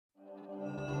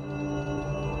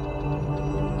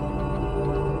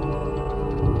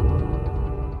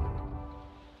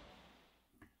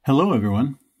Hello,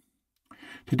 everyone.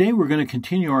 Today we're going to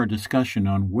continue our discussion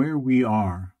on where we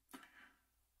are,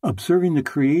 observing the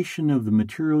creation of the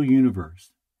material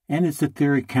universe and its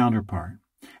etheric counterpart,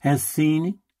 as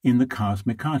seen in the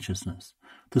cosmic consciousness,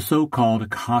 the so-called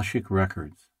Akashic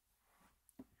records.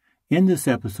 In this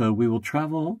episode, we will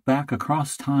travel back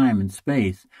across time and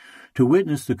space to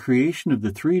witness the creation of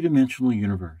the three-dimensional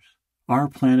universe, our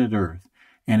planet Earth,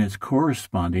 and its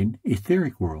corresponding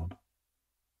etheric world.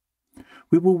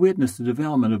 We will witness the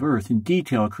development of Earth in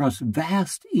detail across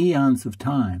vast eons of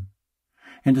time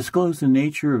and disclose the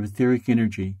nature of etheric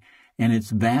energy and its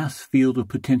vast field of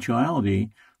potentiality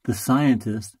the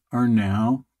scientists are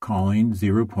now calling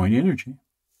zero-point energy.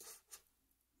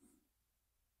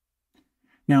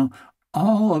 Now,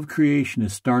 all of creation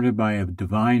is started by a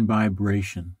divine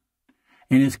vibration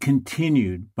and is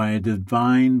continued by a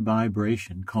divine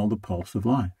vibration called the pulse of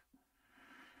life.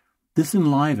 This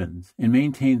enlivens and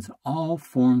maintains all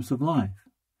forms of life.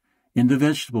 In the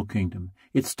vegetable kingdom,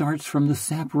 it starts from the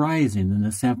sap rising and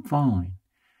the sap falling.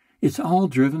 It's all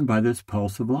driven by this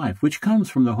pulse of life, which comes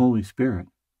from the Holy Spirit.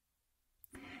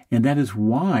 And that is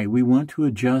why we want to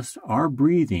adjust our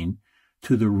breathing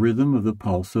to the rhythm of the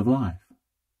pulse of life.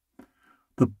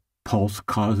 The pulse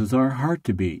causes our heart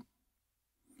to beat.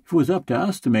 If it was up to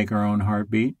us to make our own heart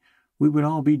beat, we would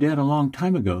all be dead a long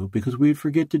time ago because we'd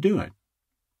forget to do it.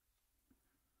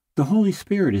 The Holy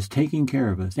Spirit is taking care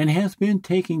of us and has been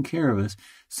taking care of us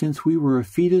since we were a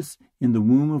fetus in the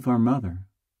womb of our mother.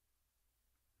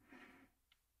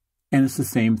 And it's the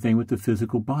same thing with the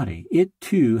physical body. It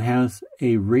too has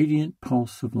a radiant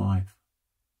pulse of life.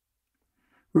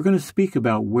 We're going to speak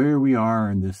about where we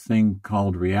are in this thing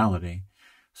called reality.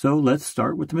 So let's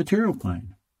start with the material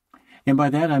plane. And by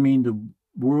that I mean the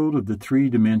world of the three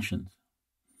dimensions,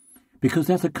 because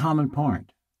that's a common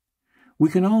part. We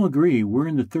can all agree we're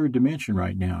in the third dimension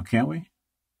right now, can't we?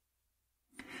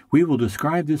 We will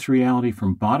describe this reality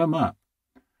from bottom up.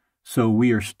 So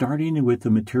we are starting with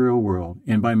the material world.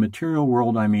 And by material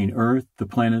world, I mean Earth, the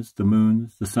planets, the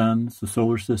moons, the suns, the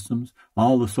solar systems,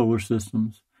 all the solar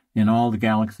systems, and all the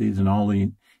galaxies and all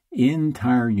the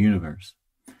entire universe.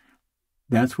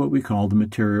 That's what we call the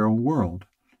material world.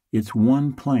 It's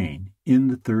one plane in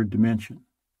the third dimension.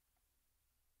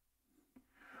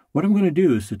 What I'm going to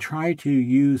do is to try to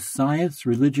use science,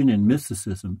 religion, and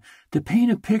mysticism to paint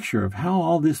a picture of how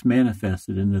all this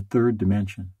manifested in the third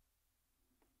dimension.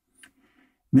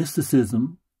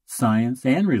 Mysticism, science,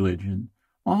 and religion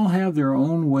all have their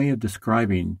own way of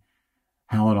describing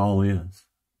how it all is.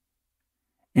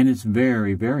 And it's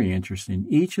very, very interesting.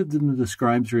 Each of them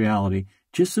describes reality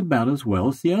just about as well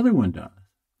as the other one does.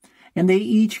 And they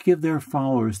each give their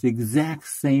followers the exact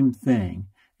same thing,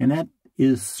 and that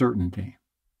is certainty.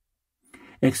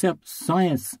 Except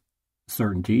science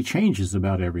certainty changes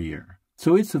about every year,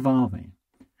 so it's evolving.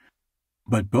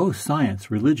 But both science,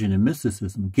 religion, and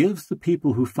mysticism gives the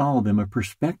people who follow them a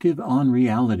perspective on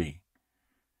reality.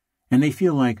 And they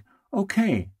feel like,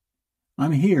 okay,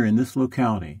 I'm here in this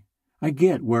locality. I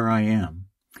get where I am.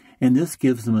 And this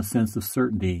gives them a sense of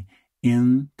certainty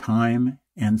in time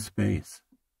and space.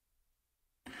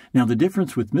 Now, the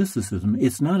difference with mysticism,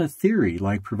 it's not a theory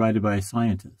like provided by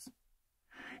scientists.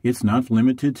 It's not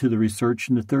limited to the research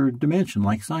in the third dimension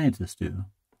like scientists do.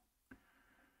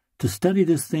 To study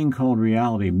this thing called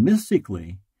reality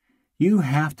mystically, you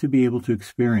have to be able to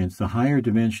experience the higher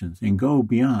dimensions and go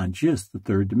beyond just the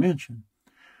third dimension,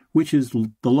 which is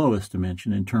the lowest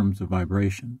dimension in terms of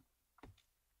vibration.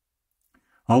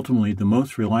 Ultimately, the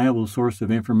most reliable source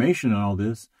of information on all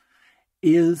this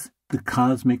is the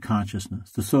cosmic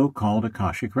consciousness, the so-called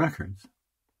Akashic records.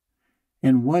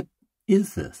 And what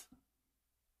is this?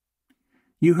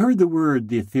 You heard the word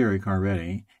the etheric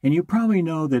already, and you probably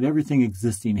know that everything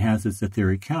existing has its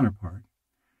etheric counterpart.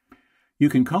 You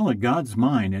can call it God's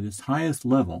mind at its highest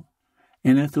level,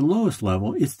 and at the lowest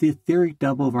level, it's the etheric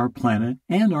double of our planet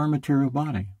and our material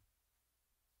body.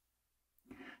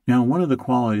 Now, one of the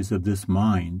qualities of this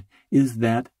mind is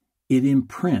that it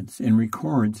imprints and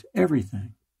records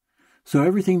everything. So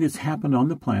everything that's happened on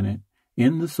the planet,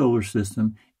 in the solar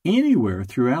system, anywhere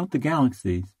throughout the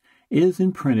galaxies, is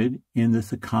imprinted in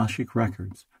this Akashic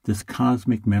records, this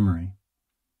cosmic memory.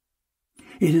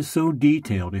 It is so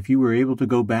detailed, if you were able to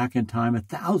go back in time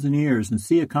 1,000 years and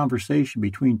see a conversation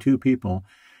between two people,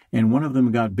 and one of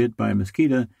them got bit by a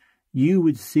mosquito, you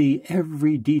would see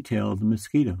every detail of the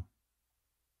mosquito.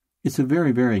 It's a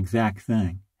very, very exact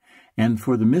thing. And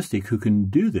for the mystic who can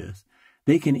do this,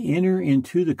 they can enter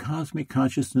into the cosmic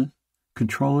consciousness,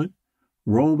 control it,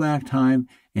 roll back time,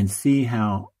 and see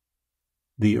how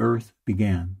the Earth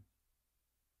began,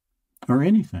 or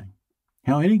anything,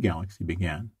 how any galaxy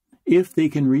began, if they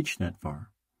can reach that far.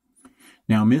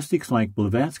 Now, mystics like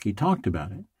Blavatsky talked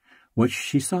about it, what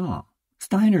she saw.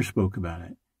 Steiner spoke about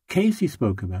it. Casey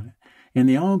spoke about it. And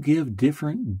they all give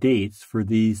different dates for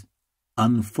these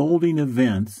unfolding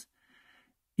events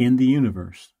in the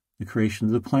universe, the creation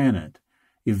of the planet,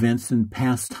 events in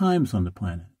past times on the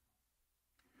planet.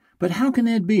 But how can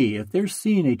that be if they're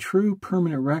seeing a true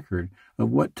permanent record of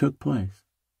what took place?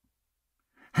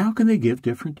 How can they give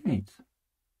different dates?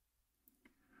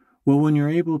 Well, when you're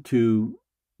able to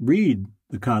read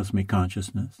the cosmic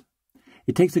consciousness,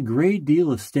 it takes a great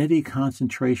deal of steady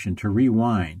concentration to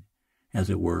rewind, as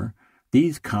it were,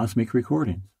 these cosmic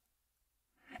recordings.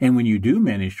 And when you do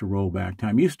manage to roll back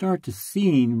time, you start to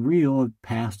see real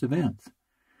past events.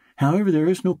 However, there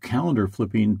is no calendar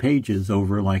flipping pages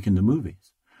over like in the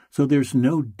movies. So there's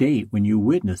no date when you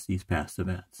witness these past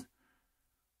events.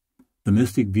 The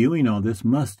mystic viewing all this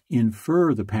must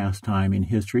infer the past time in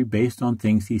history based on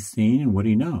things he's seen and what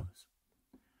he knows.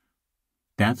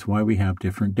 That's why we have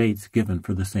different dates given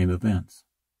for the same events.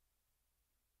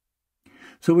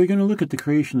 So we're going to look at the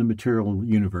creation of the material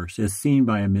universe as seen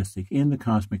by a mystic in the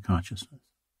cosmic consciousness.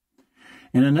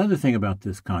 And another thing about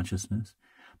this consciousness,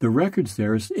 the records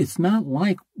there, it's not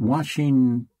like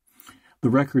watching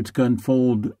the records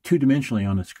unfold two-dimensionally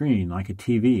on a screen like a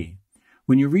TV.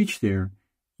 When you reach there,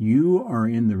 you are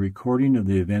in the recording of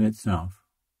the event itself.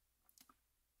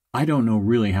 I don't know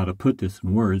really how to put this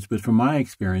in words, but from my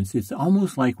experience, it's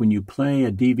almost like when you play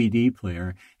a DVD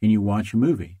player and you watch a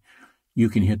movie. You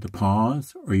can hit the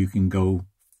pause, or you can go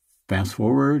fast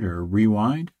forward or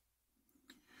rewind.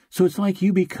 So it's like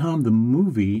you become the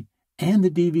movie and the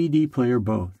DVD player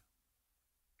both.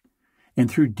 And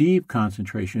through deep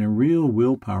concentration and real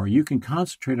willpower, you can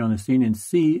concentrate on the scene and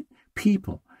see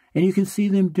people. And you can see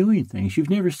them doing things you've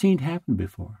never seen happen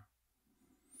before.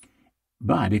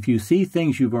 But if you see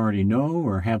things you've already know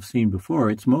or have seen before,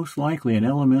 it's most likely an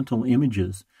elemental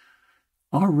images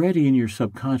already in your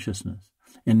subconsciousness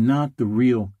and not the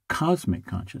real cosmic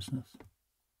consciousness.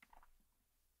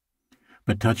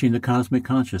 But touching the cosmic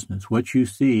consciousness, what you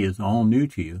see is all new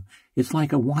to you. It's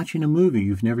like watching a movie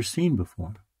you've never seen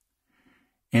before.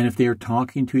 And if they're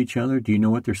talking to each other, do you know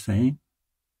what they're saying?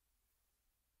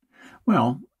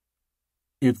 Well,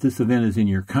 if this event is in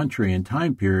your country and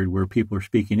time period where people are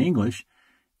speaking English,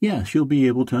 yes, you'll be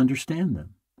able to understand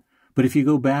them. But if you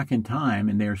go back in time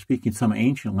and they're speaking some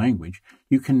ancient language,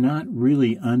 you cannot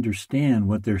really understand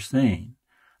what they're saying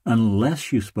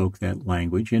unless you spoke that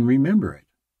language and remember it.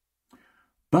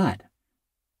 But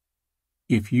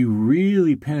if you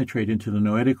really penetrate into the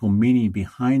noetical meaning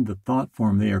behind the thought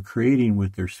form they are creating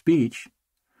with their speech,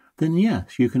 then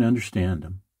yes, you can understand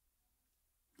them.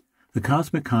 The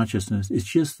cosmic consciousness is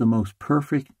just the most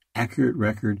perfect, accurate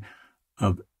record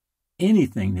of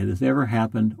anything that has ever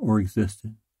happened or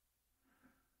existed.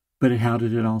 But how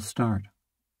did it all start?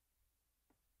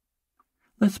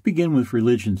 Let's begin with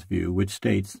religion's view, which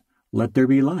states, "Let there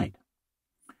be light."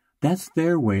 That's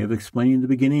their way of explaining the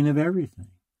beginning of everything.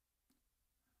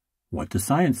 What does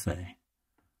science say?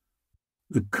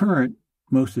 The current,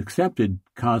 most accepted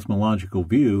cosmological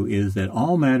view is that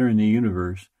all matter in the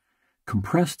universe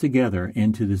compressed together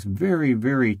into this very,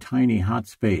 very tiny hot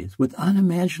space with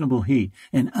unimaginable heat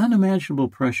and unimaginable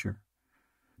pressure,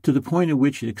 to the point at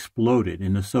which it exploded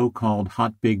in the so-called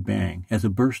hot Big Bang as a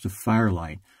burst of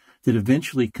firelight that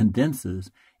eventually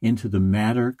condenses into the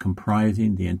matter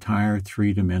comprising the entire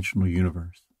three-dimensional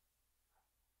universe.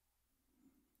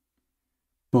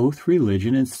 Both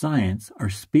religion and science are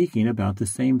speaking about the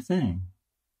same thing.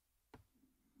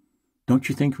 Don't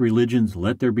you think religion's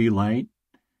 "let there be light"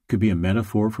 could be a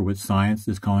metaphor for what science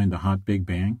is calling the hot Big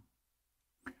Bang?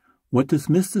 What does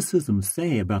mysticism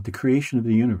say about the creation of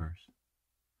the universe?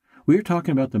 We are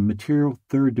talking about the material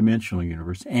third-dimensional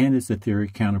universe and its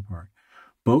etheric counterpart.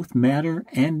 Both matter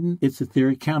and its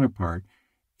etheric counterpart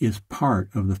is part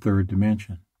of the third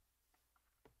dimension.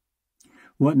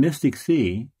 What mystics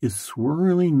see is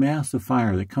swirling mass of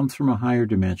fire that comes from a higher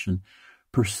dimension,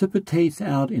 precipitates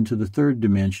out into the third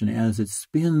dimension as it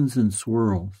spins and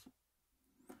swirls.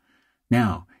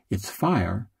 Now, it's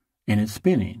fire and it's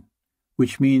spinning,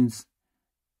 which means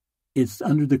it's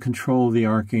under the control of the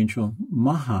archangel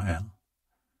Michael,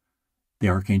 the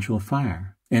archangel of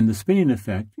fire. And the spinning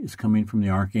effect is coming from the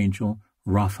archangel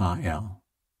Raphael.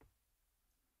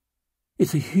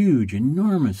 It's a huge,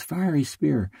 enormous, fiery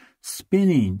spear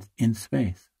spinning in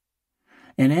space.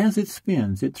 And as it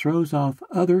spins, it throws off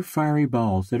other fiery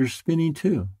balls that are spinning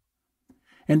too.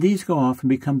 And these go off and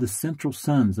become the central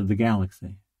suns of the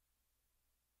galaxy.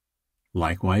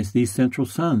 Likewise, these central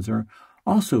suns are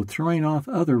also throwing off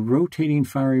other rotating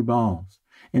fiery balls.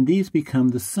 and these become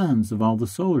the suns of all the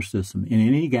solar system in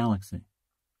any galaxy.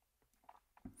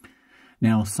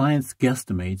 Now, science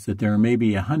guesstimates that there are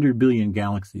maybe 100 billion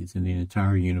galaxies in the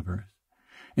entire universe.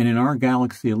 And in our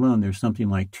galaxy alone, there's something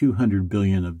like 200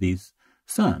 billion of these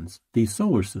suns, these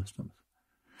solar systems.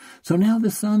 So now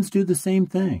the suns do the same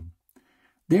thing.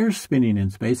 They're spinning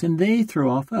in space, and they throw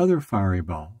off other fiery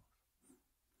balls.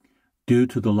 Due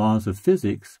to the laws of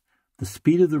physics, the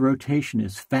speed of the rotation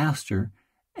is faster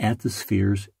at the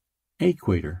sphere's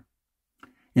equator.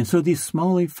 And so these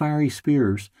small fiery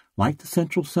spheres, like the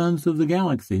central suns of the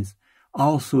galaxies,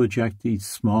 also eject these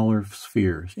smaller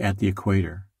spheres at the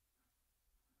equator.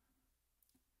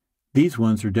 These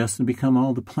ones are destined to become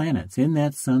all the planets in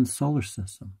that sun's solar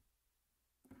system.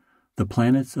 The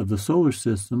planets of the solar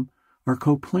system are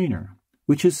coplanar,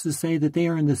 which is to say that they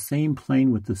are in the same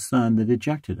plane with the sun that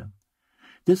ejected them.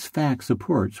 This fact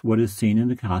supports what is seen in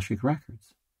the Akashic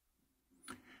records.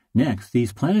 Next,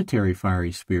 these planetary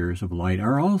fiery spheres of light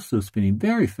are also spinning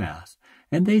very fast,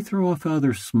 and they throw off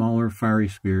other smaller fiery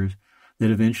spheres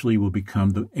that eventually will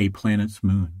become a planet's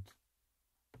moons.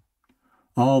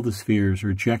 All the spheres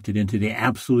are ejected into the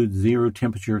absolute zero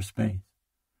temperature of space.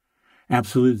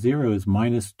 Absolute zero is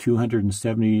minus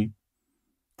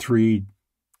 273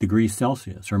 degrees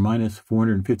Celsius, or minus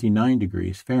 459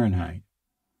 degrees Fahrenheit.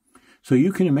 So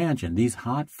you can imagine these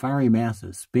hot, fiery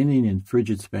masses spinning in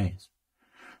frigid space.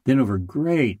 Then over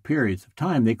great periods of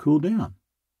time, they cool down.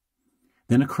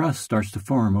 Then a crust starts to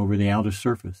form over the outer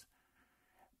surface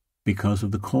because of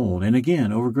the cold. And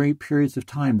again, over great periods of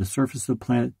time, the surface of the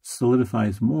planet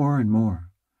solidifies more and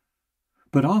more.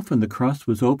 But often the crust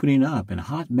was opening up, and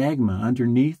hot magma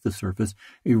underneath the surface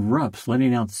erupts,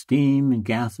 letting out steam and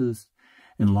gases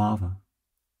and lava.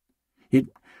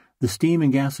 The steam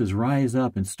and gases rise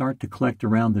up and start to collect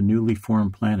around the newly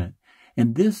formed planet,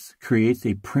 and this creates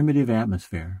a primitive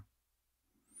atmosphere.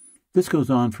 This goes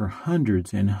on for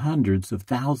hundreds and hundreds of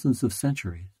thousands of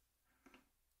centuries.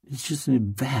 It's just a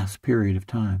vast period of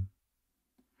time.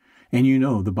 And you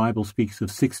know, the Bible speaks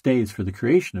of 6 days for the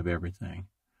creation of everything.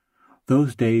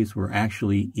 Those days were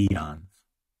actually eons.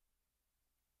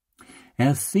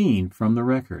 As seen from the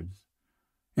records,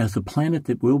 as the planet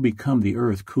that will become the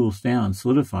Earth cools down,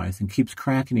 solidifies, and keeps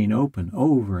cracking open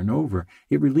over and over,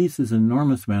 it releases an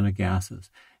enormous amount of gases,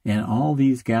 and all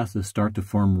these gases start to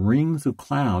form rings of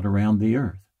cloud around the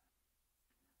Earth.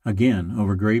 Again,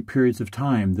 over great periods of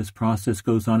time, this process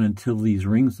goes on until these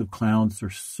rings of clouds are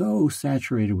so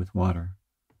saturated with water.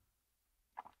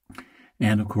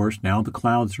 And of course, now the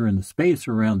clouds are in the space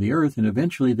around the Earth, and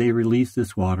eventually they release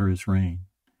this water as rain.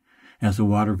 As the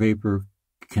water vapor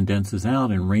condenses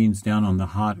out and rains down on the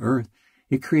hot Earth,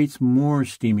 it creates more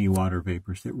steamy water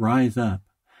vapors that rise up,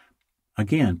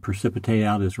 again precipitate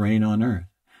out as rain on Earth,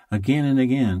 again and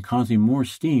again, causing more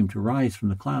steam to rise from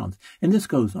the clouds. And this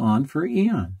goes on for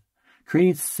eons,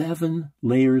 creating 7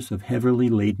 layers of heavily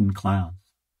laden clouds.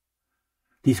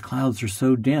 These clouds are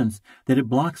so dense that it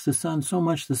blocks the sun so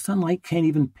much the sunlight can't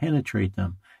even penetrate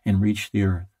them and reach the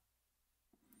Earth.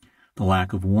 The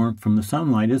lack of warmth from the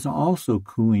sunlight is also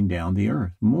cooling down the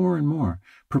Earth more and more,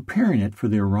 preparing it for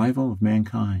the arrival of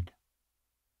mankind.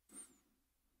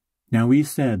 Now, we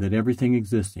said that everything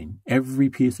existing, every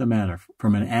piece of matter,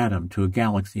 from an atom to a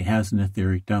galaxy, has an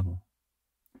etheric double.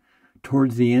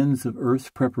 Towards the ends of Earth's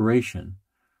preparation,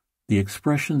 the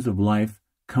expressions of life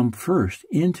come first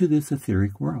into this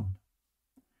etheric world.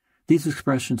 These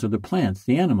expressions are the plants,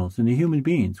 the animals, and the human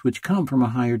beings, which come from a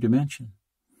higher dimension.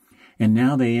 And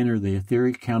now they enter the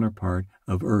etheric counterpart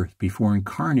of Earth before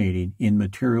incarnating in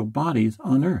material bodies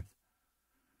on Earth.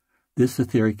 This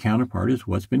etheric counterpart is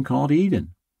what's been called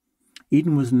Eden.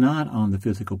 Eden was not on the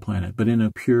physical planet, but in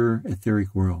a pure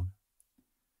etheric world.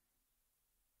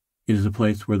 It is a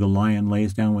place where the lion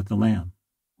lays down with the lamb.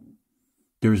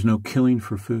 There is no killing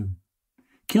for food.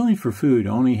 Killing for food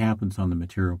only happens on the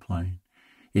material plane.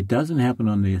 It doesn't happen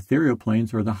on the ethereal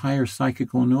planes or the higher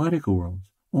psychical and noetical worlds,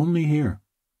 only here.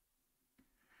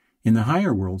 In the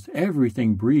higher worlds,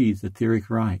 everything breathes etheric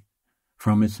light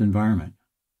from its environment.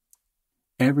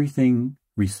 Everything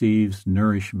receives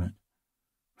nourishment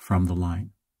from the light.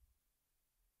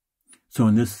 So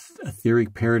in this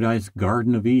etheric paradise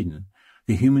Garden of Eden,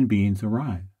 the human beings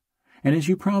arrive. And as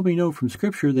you probably know from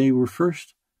Scripture, they were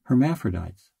first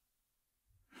hermaphrodites.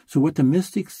 So what the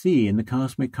mystics see in the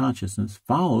cosmic consciousness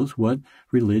follows what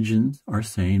religions are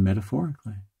saying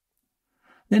metaphorically.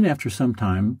 Then after some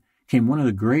time came one of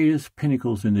the greatest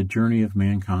pinnacles in the journey of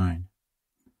mankind,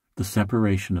 the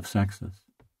separation of sexes.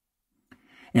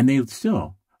 And they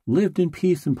still lived in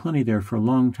peace and plenty there for a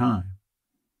long time.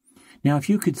 Now, if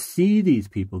you could see these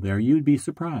people there, you'd be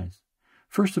surprised.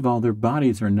 First of all, their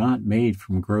bodies are not made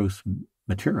from gross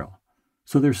material,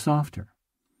 so they're softer.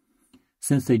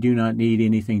 Since they do not need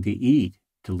anything to eat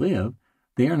to live,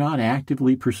 they are not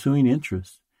actively pursuing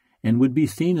interests and would be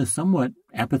seen as somewhat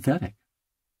apathetic.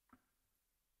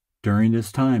 During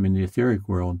this time in the etheric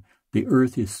world, the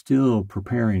earth is still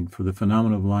preparing for the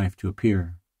phenomena of life to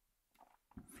appear.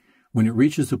 When it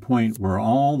reaches a point where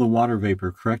all the water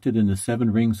vapor collected in the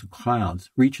 7 rings of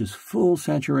clouds reaches full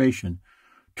saturation,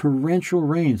 torrential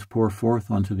rains pour forth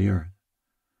onto the earth,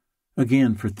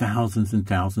 again for thousands and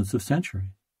thousands of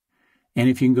centuries. And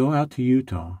if you can go out to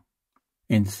Utah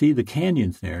and see the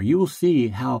canyons there, you will see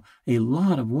how a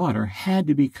lot of water had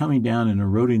to be coming down and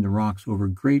eroding the rocks over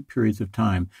great periods of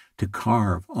time to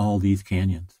carve all these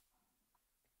canyons.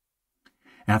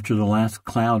 After the last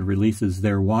cloud releases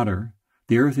their water,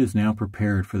 the earth is now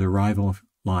prepared for the arrival of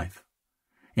life,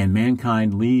 and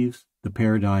mankind leaves the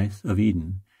paradise of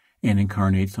Eden and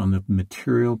incarnates on the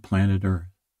material planet Earth.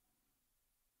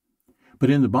 But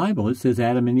in the Bible, it says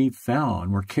Adam and Eve fell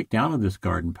and were kicked out of this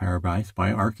garden paradise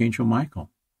by Archangel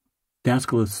Michael.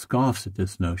 Disclose scoffs at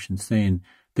this notion, saying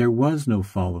there was no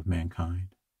fall of mankind.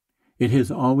 It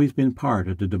has always been part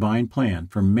of the divine plan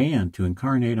for man to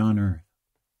incarnate on Earth.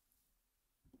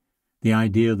 The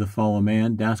idea of the fall of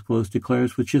man, Disclose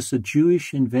declares, was just a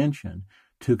Jewish invention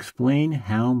to explain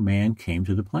how man came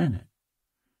to the planet.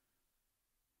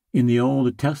 In the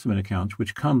Old Testament accounts,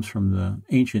 which comes from the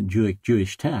ancient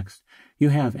Jewish text, you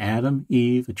have Adam,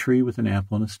 Eve, a tree with an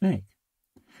apple, and a snake.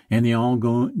 And the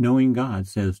all-knowing God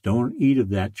says, don't eat of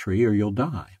that tree or you'll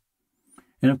die.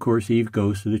 And of course, Eve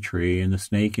goes to the tree, and the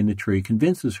snake in the tree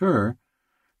convinces her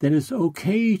that it's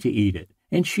okay to eat it,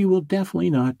 and she will definitely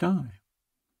not die.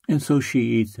 And so she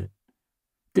eats it,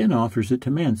 then offers it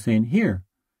to man, saying, here,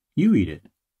 you eat it.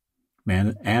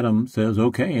 Adam says,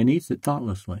 okay, and eats it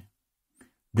thoughtlessly.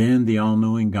 Then the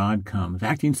all-knowing God comes,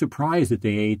 acting surprised that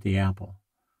they ate the apple.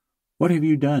 What have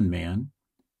you done, man?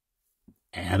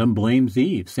 Adam blames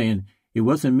Eve, saying, it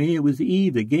wasn't me, it was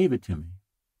Eve that gave it to me.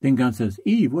 Then God says,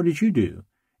 Eve, what did you do?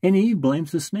 And Eve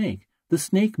blames the snake. The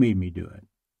snake made me do it.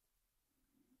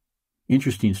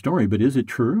 Interesting story, but is it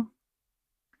true?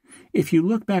 If you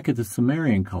look back at the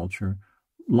Sumerian culture,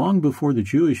 long before the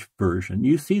Jewish version,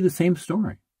 you see the same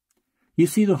story. You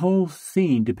see the whole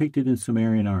scene depicted in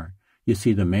Sumerian art. You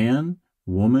see the man,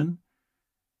 woman,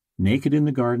 naked in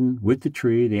the garden with the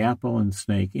tree, the apple, and the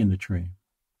snake in the tree.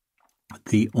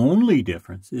 The only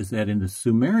difference is that in the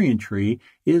Sumerian tree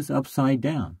is upside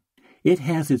down. It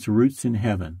has its roots in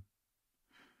heaven.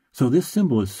 So this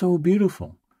symbol is so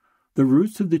beautiful. The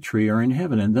roots of the tree are in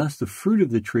heaven, and thus the fruit of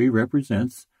the tree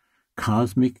represents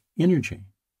cosmic energy.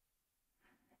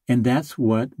 And that's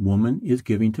what woman is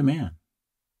giving to man.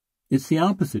 It's the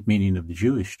opposite meaning of the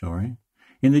Jewish story.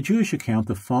 In the Jewish account,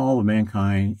 the fall of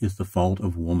mankind is the fault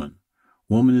of woman.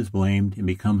 Woman is blamed and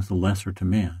becomes the lesser to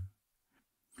man.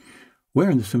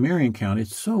 Where in the Sumerian account,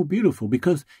 it's so beautiful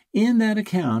because in that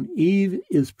account, Eve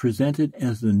is presented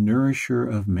as the nourisher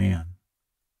of man.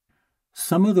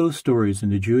 Some of those stories in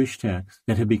the Jewish text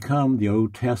that have become the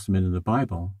Old Testament in the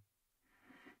Bible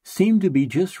seem to be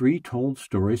just retold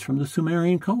stories from the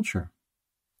Sumerian culture.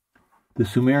 The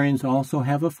Sumerians also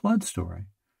have a flood story,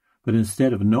 but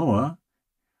instead of Noah,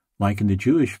 like in the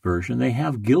Jewish version, they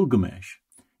have Gilgamesh,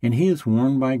 and he is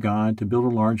warned by God to build a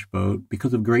large boat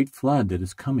because of great flood that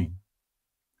is coming.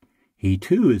 He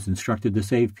too is instructed to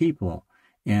save people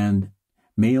and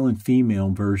male and female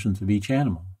versions of each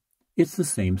animal. It's the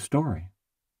same story.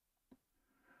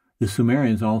 The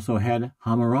Sumerians also had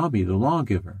Hammurabi, the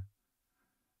lawgiver.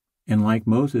 And like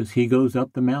Moses, he goes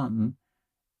up the mountain.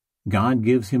 God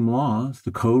gives him laws,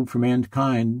 the code for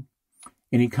mankind,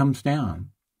 and he comes down.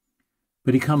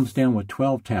 But he comes down with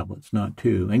 12 tablets, not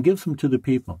 2, and gives them to the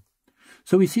people.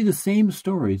 So we see the same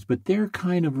stories, but they're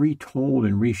kind of retold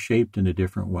and reshaped in a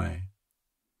different way.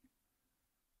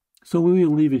 So we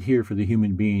will leave it here for the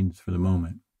human beings for the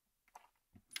moment.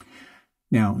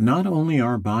 Now, not only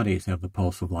our bodies have the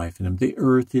pulse of life in them, the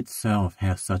earth itself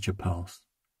has such a pulse.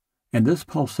 And this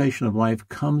pulsation of life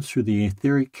comes through the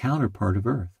etheric counterpart of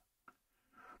earth.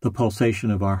 The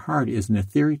pulsation of our heart is an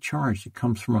etheric charge that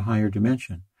comes from a higher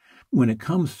dimension. When it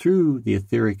comes through the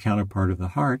etheric counterpart of the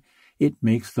heart, it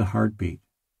makes the heart beat.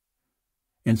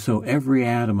 And so every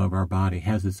atom of our body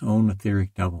has its own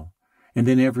etheric double. And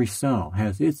then every cell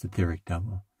has its etheric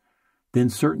double. Then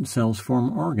certain cells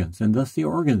form organs, and thus the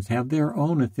organs have their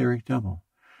own etheric double.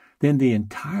 Then the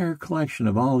entire collection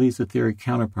of all these etheric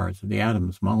counterparts of the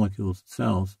atoms, molecules,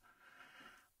 cells,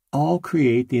 all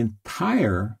create the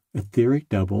entire etheric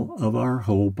double of our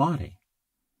whole body.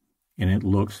 And it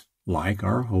looks like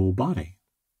our whole body.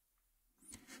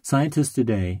 Scientists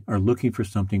today are looking for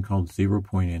something called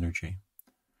zero-point energy.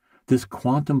 This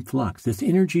quantum flux, this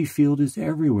energy field is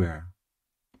everywhere.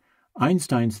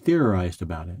 Einstein's theorized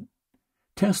about it.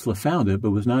 Tesla found it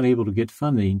but was not able to get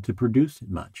funding to produce it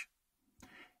much.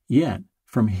 Yet,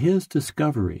 from his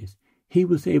discoveries, he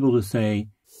was able to say,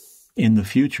 in the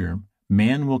future,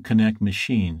 man will connect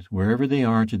machines wherever they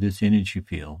are to this energy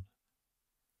field,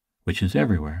 which is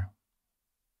everywhere.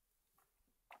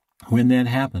 When that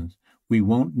happens, we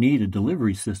won't need a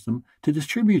delivery system to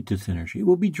distribute this energy. It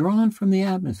will be drawn from the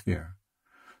atmosphere.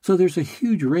 So there's a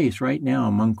huge race right now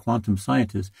among quantum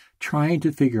scientists trying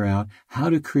to figure out how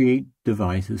to create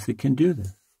devices that can do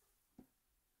this.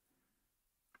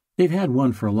 They've had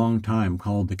one for a long time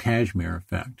called the Kashmir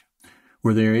effect,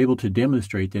 where they're able to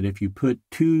demonstrate that if you put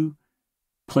two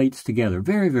plates together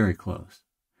very, very close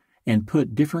and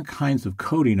put different kinds of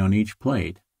coating on each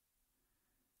plate,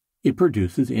 it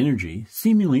produces energy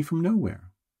seemingly from nowhere.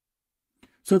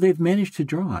 So they've managed to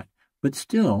draw it, but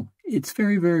still, it's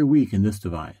very, very weak in this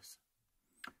device.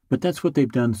 But that's what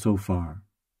they've done so far.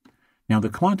 Now, the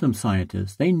quantum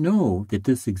scientists, they know that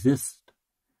this exists.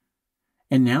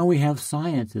 And now we have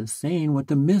scientists saying what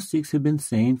the mystics have been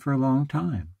saying for a long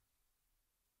time.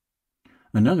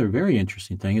 Another very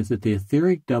interesting thing is that the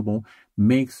etheric double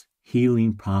makes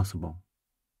healing possible.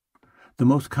 The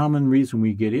most common reason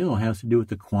we get ill has to do with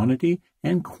the quantity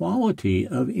and quality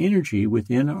of energy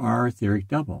within our etheric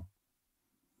double.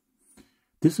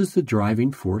 This is the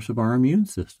driving force of our immune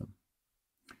system.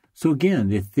 So again,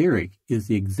 the etheric is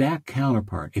the exact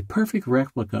counterpart, a perfect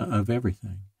replica of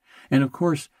everything. And of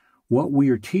course, what we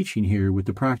are teaching here with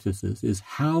the practices is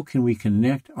how can we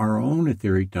connect our own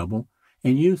etheric double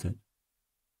and use it.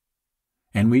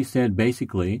 And we said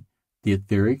basically the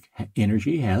etheric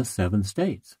energy has 7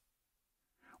 states.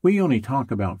 We only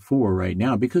talk about 4 right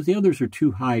now because the others are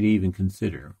too high to even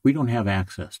consider. We don't have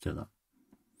access to them.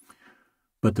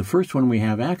 But the first one we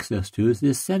have access to is the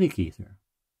ascetic ether.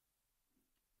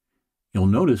 You'll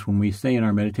notice when we say in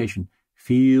our meditation,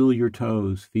 feel your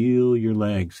toes, feel your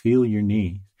legs, feel your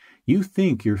knees. You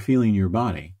think you're feeling your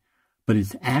body, but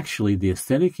it's actually the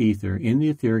ascetic ether in the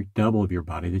etheric double of your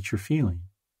body that you're feeling.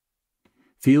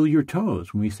 Feel your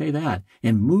toes when we say that,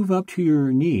 and move up to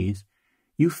your knees.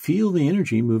 You feel the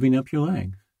energy moving up your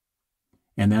legs.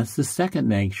 And that's the second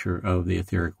nature of the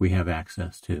etheric we have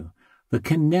access to, the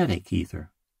kinetic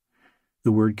ether.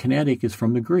 The word kinetic is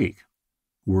from the Greek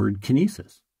word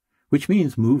kinesis, which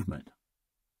means movement.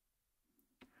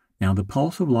 Now, the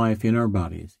pulse of life in our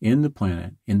bodies, in the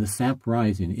planet, in the sap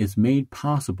rising, is made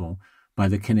possible by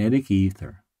the kinetic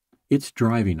ether. It's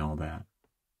driving all that.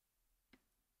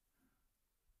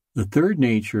 The third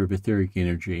nature of etheric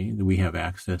energy that we have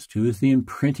access to is the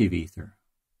imprintive ether.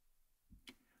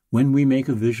 When we make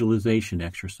a visualization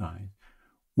exercise,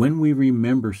 when we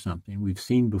remember something we've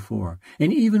seen before,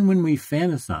 and even when we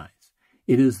fantasize,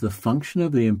 it is the function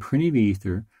of the imprintive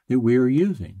ether that we are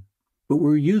using, but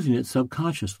we're using it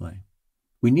subconsciously.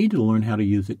 We need to learn how to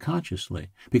use it consciously,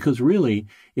 because really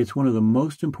it's one of the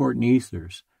most important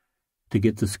ethers to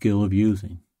get the skill of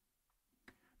using.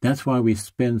 That's why we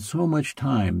spend so much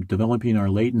time developing our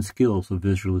latent skills of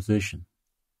visualization.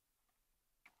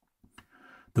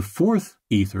 The fourth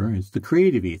ether is the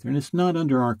creative ether, and it's not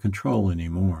under our control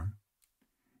anymore.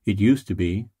 It used to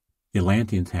be. The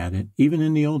Atlanteans had it. Even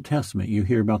in the Old Testament, you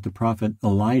hear about the prophet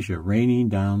Elijah raining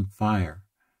down fire.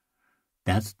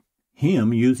 That's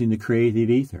him using the creative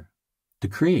ether to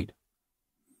create.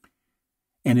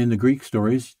 And in the Greek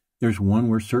stories, there's one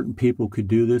where certain people could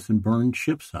do this and burn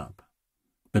ships up.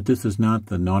 But this is not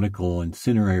the nautical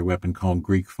incendiary weapon called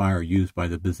Greek fire used by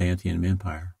the Byzantine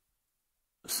Empire.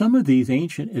 Some of these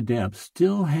ancient adepts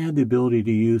still had the ability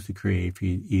to use the creative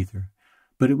ether,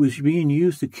 but it was being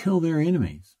used to kill their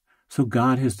enemies. So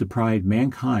God has deprived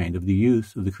mankind of the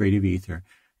use of the creative ether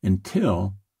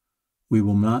until we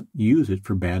will not use it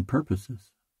for bad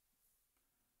purposes.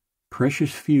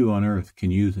 Precious few on earth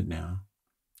can use it now.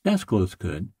 Disclose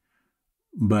could,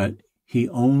 but he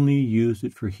only used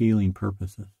it for healing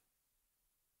purposes.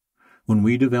 When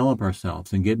we develop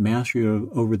ourselves and get mastery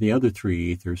over the other 3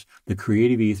 ethers, the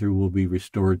creative ether will be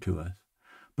restored to us,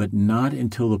 but not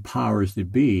until the powers that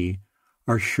be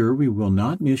are sure we will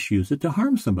not misuse it to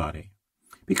harm somebody.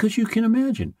 Because you can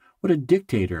imagine what a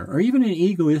dictator or even an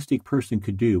egoistic person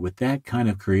could do with that kind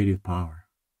of creative power.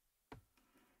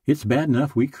 It's bad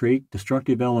enough we create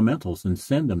destructive elementals and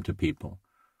send them to people.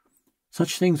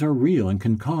 Such things are real and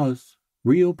can cause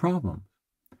real problems.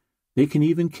 They can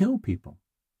even kill people.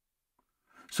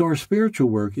 So our spiritual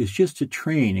work is just to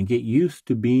train and get used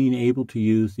to being able to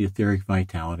use the etheric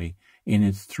vitality in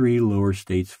its 3 lower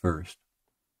states first.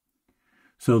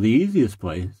 So the easiest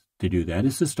place to do that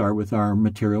is to start with our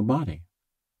material body.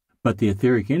 But the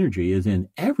etheric energy is in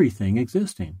everything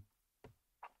existing.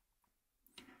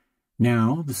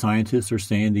 Now, the scientists are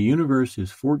saying the universe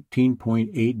is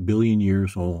 14.8 billion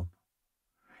years old,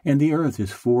 and the Earth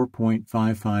is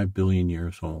 4.55 billion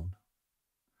years old.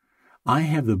 I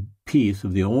have the piece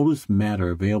of the oldest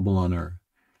matter available on Earth.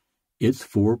 It's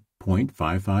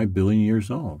 4.55 billion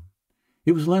years old.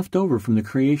 It was left over from the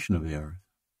creation of the Earth.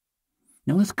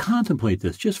 Now let's contemplate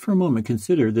this just for a moment.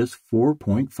 Consider this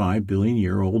 4.5 billion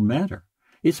year old matter.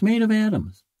 It's made of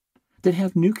atoms that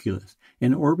have nucleus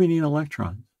and orbiting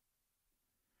electrons.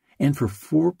 And for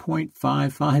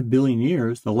 4.55 billion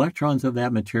years, the electrons of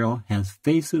that material have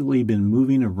faithfully been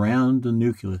moving around the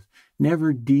nucleus,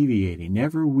 never deviating,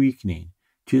 never weakening,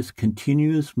 just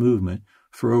continuous movement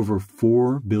for over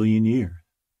 4 billion years.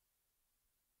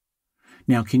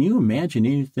 Now, can you imagine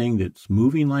anything that's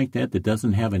moving like that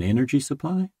doesn't have an energy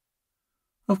supply?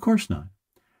 Of course not.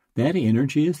 That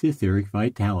energy is the etheric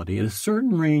vitality at a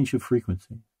certain range of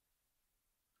frequency.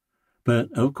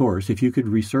 But, of course, if you could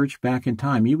research back in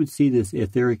time, you would see this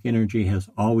etheric energy has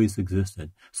always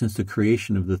existed since the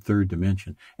creation of the third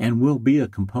dimension and will be a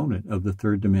component of the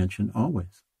third dimension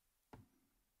always.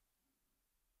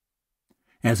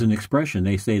 As an expression,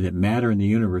 they say that matter in the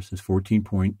universe is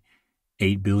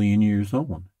 14.8 billion years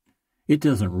old. It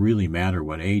doesn't really matter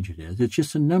what age it is. It's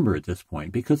just a number at this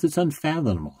point because it's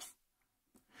unfathomable.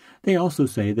 They also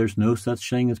say there's no such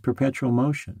thing as perpetual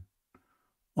motion.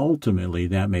 Ultimately,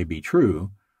 that may be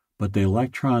true, but the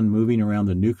electron moving around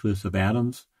the nucleus of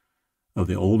atoms of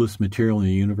the oldest material in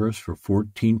the universe for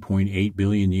 14.8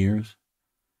 billion years,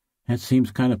 that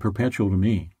seems kind of perpetual to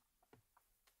me.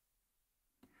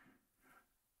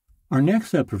 Our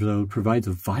next episode provides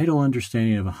a vital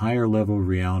understanding of a higher level of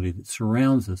reality that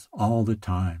surrounds us all the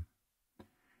time.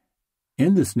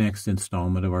 In this next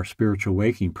installment of our Spiritual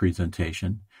Awakening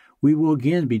presentation, we will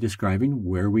again be describing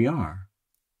where we are.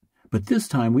 But this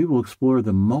time we will explore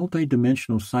the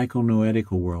multidimensional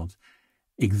psychonoetical worlds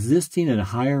existing at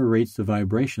higher rates of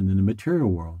vibration than the material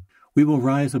world. We will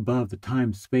rise above the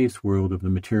time-space world of the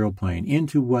material plane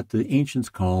into what the ancients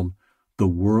called the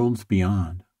worlds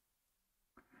beyond.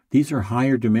 These are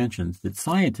higher dimensions that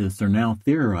scientists are now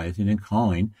theorizing and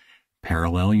calling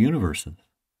parallel universes.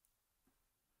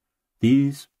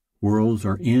 These worlds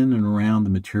are in and around the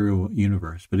material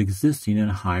universe, but existing at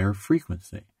a higher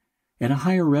frequency, at a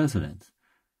higher resonance.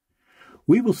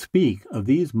 We will speak of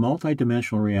these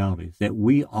multidimensional realities that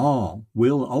we all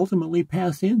will ultimately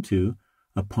pass into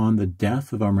upon the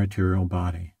death of our material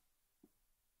body.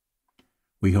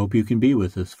 We hope you can be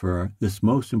with us for this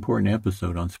most important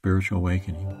episode on Spiritual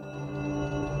Awakening.